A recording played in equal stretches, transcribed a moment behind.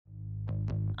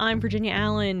I'm Virginia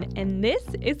Allen, and this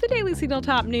is the Daily Signal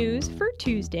Top News for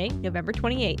Tuesday, November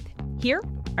 28th. Here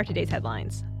are today's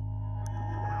headlines.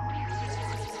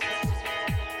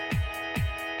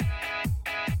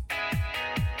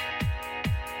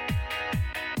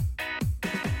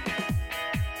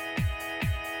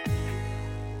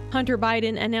 Hunter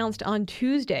Biden announced on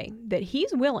Tuesday that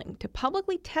he's willing to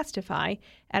publicly testify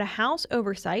at a House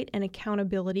Oversight and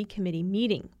Accountability Committee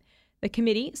meeting. The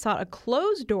committee sought a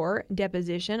closed-door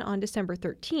deposition on December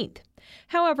 13th.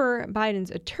 However, Biden's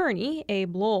attorney,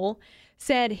 Abe Lowell,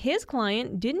 said his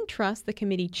client didn't trust the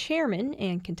committee chairman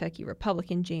and Kentucky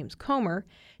Republican James Comer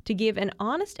to give an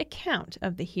honest account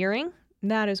of the hearing.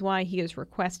 That is why he is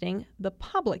requesting the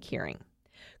public hearing.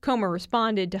 Comer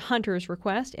responded to Hunter's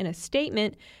request in a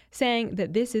statement saying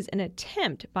that this is an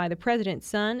attempt by the president's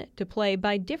son to play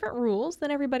by different rules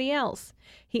than everybody else.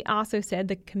 He also said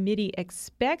the committee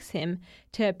expects him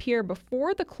to appear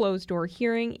before the closed-door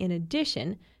hearing in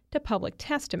addition to public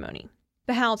testimony.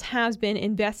 The House has been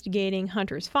investigating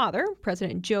Hunter's father,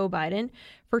 President Joe Biden,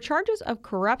 for charges of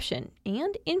corruption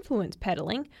and influence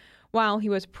peddling while he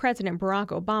was President Barack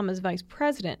Obama's vice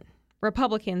president.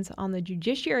 Republicans on the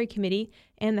Judiciary Committee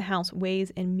and the House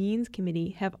Ways and Means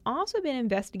Committee have also been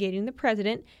investigating the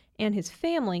president and his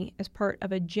family as part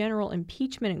of a general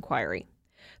impeachment inquiry.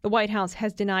 The White House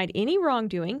has denied any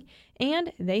wrongdoing,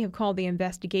 and they have called the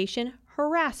investigation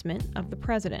harassment of the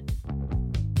president.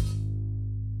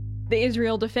 The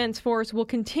Israel Defense Force will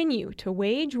continue to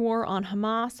wage war on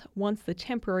Hamas once the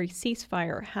temporary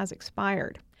ceasefire has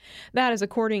expired. That is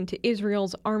according to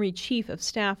Israel's Army Chief of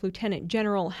Staff Lieutenant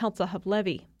General Herzi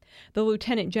Halevi. The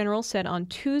Lieutenant General said on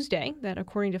Tuesday that,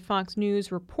 according to Fox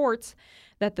News reports,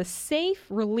 that the safe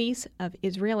release of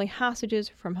Israeli hostages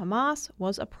from Hamas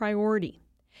was a priority.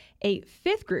 A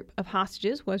fifth group of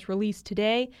hostages was released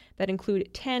today that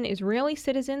include 10 Israeli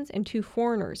citizens and 2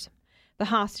 foreigners. The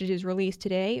hostages released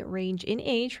today range in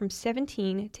age from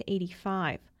 17 to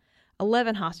 85.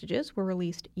 11 hostages were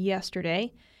released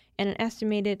yesterday, and an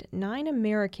estimated 9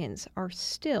 Americans are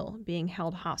still being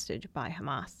held hostage by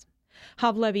Hamas.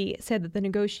 Halevi said that the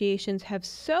negotiations have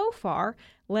so far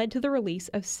led to the release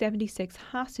of 76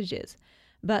 hostages,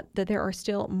 but that there are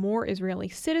still more Israeli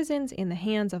citizens in the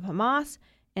hands of Hamas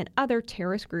and other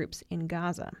terrorist groups in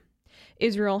Gaza.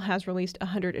 Israel has released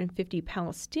 150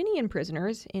 Palestinian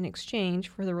prisoners in exchange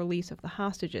for the release of the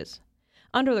hostages.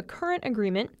 Under the current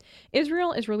agreement,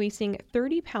 Israel is releasing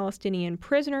 30 Palestinian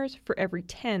prisoners for every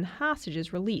 10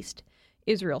 hostages released.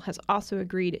 Israel has also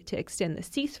agreed to extend the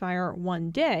ceasefire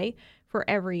 1 day for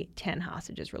every 10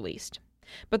 hostages released.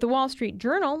 But the Wall Street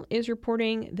Journal is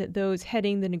reporting that those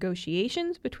heading the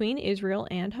negotiations between Israel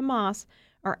and Hamas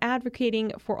are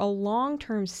advocating for a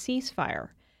long-term ceasefire.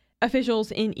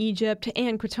 Officials in Egypt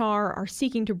and Qatar are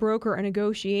seeking to broker a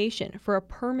negotiation for a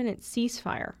permanent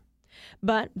ceasefire.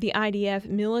 But the IDF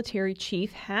military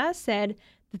chief has said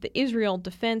that the Israel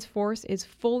Defense Force is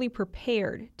fully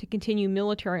prepared to continue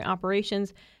military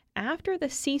operations after the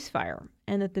ceasefire,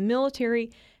 and that the military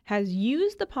has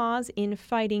used the pause in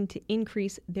fighting to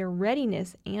increase their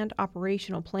readiness and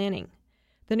operational planning.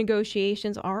 The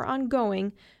negotiations are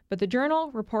ongoing, but the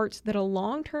Journal reports that a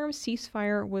long-term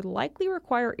ceasefire would likely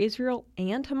require Israel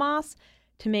and Hamas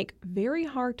to make very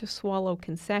hard-to-swallow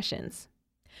concessions.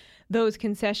 Those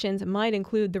concessions might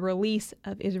include the release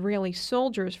of Israeli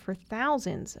soldiers for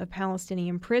thousands of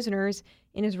Palestinian prisoners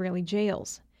in Israeli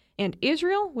jails. And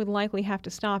Israel would likely have to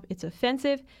stop its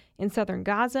offensive in southern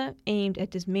Gaza aimed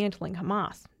at dismantling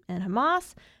Hamas. And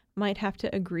Hamas might have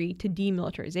to agree to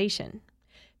demilitarization.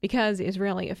 Because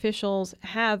Israeli officials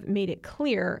have made it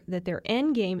clear that their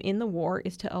endgame in the war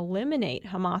is to eliminate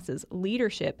Hamas's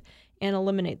leadership and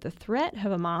eliminate the threat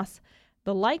of Hamas,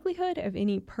 the likelihood of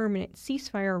any permanent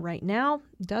ceasefire right now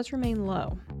does remain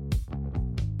low.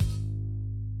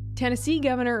 Tennessee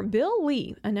Governor Bill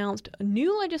Lee announced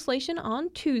new legislation on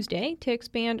Tuesday to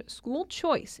expand school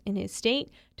choice in his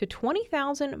state to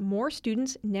 20,000 more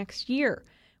students next year,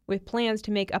 with plans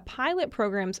to make a pilot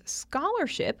program's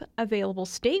scholarship available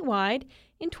statewide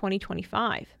in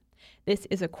 2025. This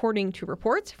is according to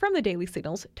reports from the Daily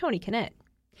Signal's Tony Kinnett.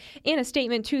 In a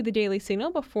statement to the Daily Signal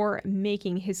before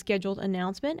making his scheduled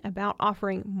announcement about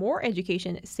offering more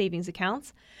education savings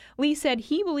accounts, Lee said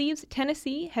he believes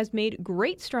Tennessee has made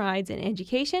great strides in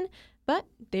education, but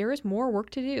there is more work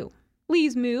to do.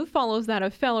 Lee's move follows that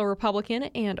of fellow Republican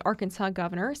and Arkansas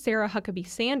Governor Sarah Huckabee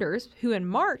Sanders, who in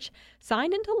March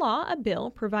signed into law a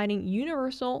bill providing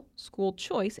universal school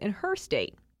choice in her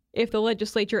state. If the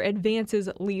legislature advances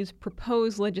Lee's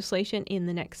proposed legislation in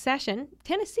the next session,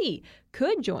 Tennessee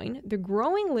could join the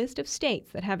growing list of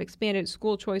states that have expanded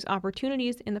school choice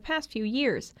opportunities in the past few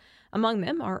years. Among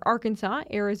them are Arkansas,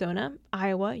 Arizona,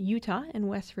 Iowa, Utah, and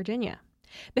West Virginia.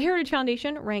 The Heritage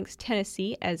Foundation ranks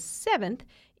Tennessee as 7th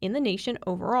in the nation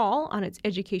overall on its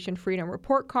Education Freedom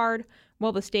Report Card,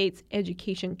 while the state's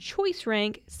Education Choice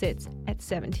rank sits at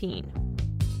 17.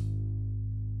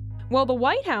 Well, the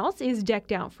White House is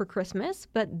decked out for Christmas,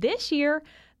 but this year,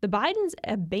 the Bidens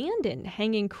abandoned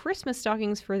hanging Christmas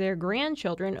stockings for their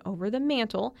grandchildren over the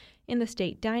mantel in the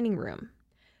state dining room.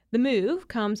 The move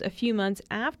comes a few months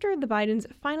after the Bidens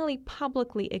finally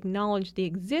publicly acknowledged the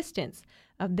existence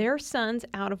of their son's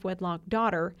out-of-wedlock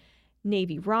daughter,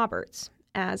 Navy Roberts,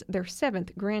 as their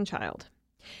 7th grandchild.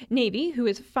 Navy, who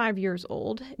is 5 years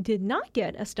old, did not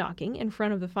get a stocking in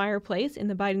front of the fireplace in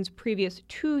the Bidens' previous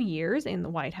 2 years in the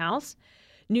White House.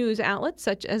 News outlets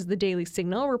such as the Daily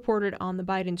Signal reported on the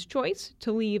Bidens' choice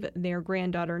to leave their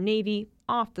granddaughter Navy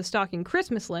off the stocking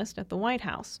Christmas list at the White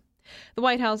House. The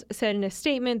White House said in a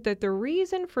statement that the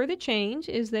reason for the change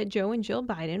is that Joe and Jill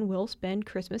Biden will spend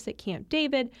Christmas at Camp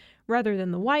David rather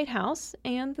than the White House,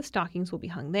 and the stockings will be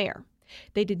hung there.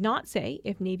 They did not say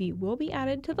if Navy will be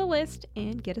added to the list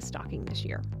and get a stocking this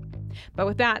year. But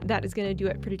with that, that is going to do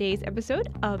it for today's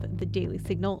episode of the Daily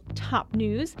Signal Top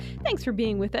News. Thanks for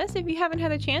being with us. If you haven't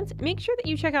had a chance, make sure that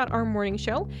you check out our morning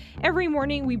show. Every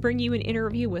morning, we bring you an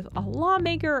interview with a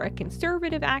lawmaker, a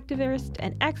conservative activist,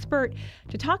 an expert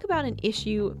to talk about an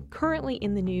issue currently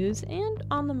in the news and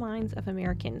on the minds of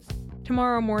Americans.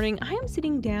 Tomorrow morning, I am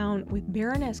sitting down with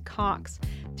Baroness Cox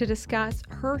to discuss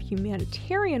her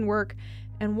humanitarian work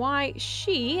and why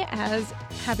she, as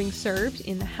having served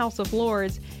in the House of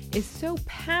Lords, is so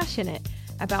passionate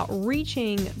about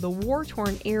reaching the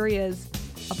war-torn areas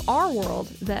of our world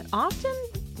that often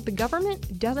the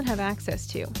government doesn't have access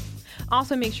to.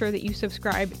 Also, make sure that you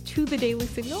subscribe to the Daily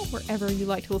Signal wherever you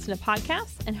like to listen to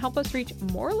podcasts and help us reach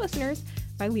more listeners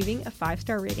by leaving a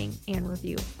 5-star rating and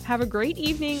review. Have a great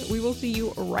evening. We will see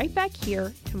you right back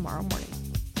here tomorrow morning.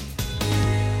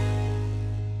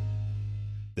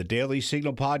 The Daily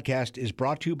Signal podcast is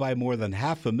brought to you by more than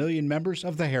 500,000 members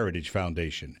of the Heritage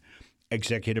Foundation.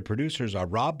 Executive producers are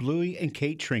Rob Bluey and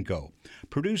Kate Trinko.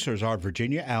 Producers are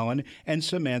Virginia Allen and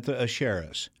Samantha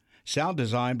Asheris. Sound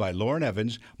design by Lauren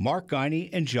Evans, Mark Guiney,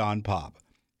 and John Pop.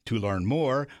 To learn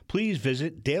more, please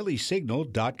visit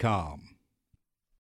dailysignal.com.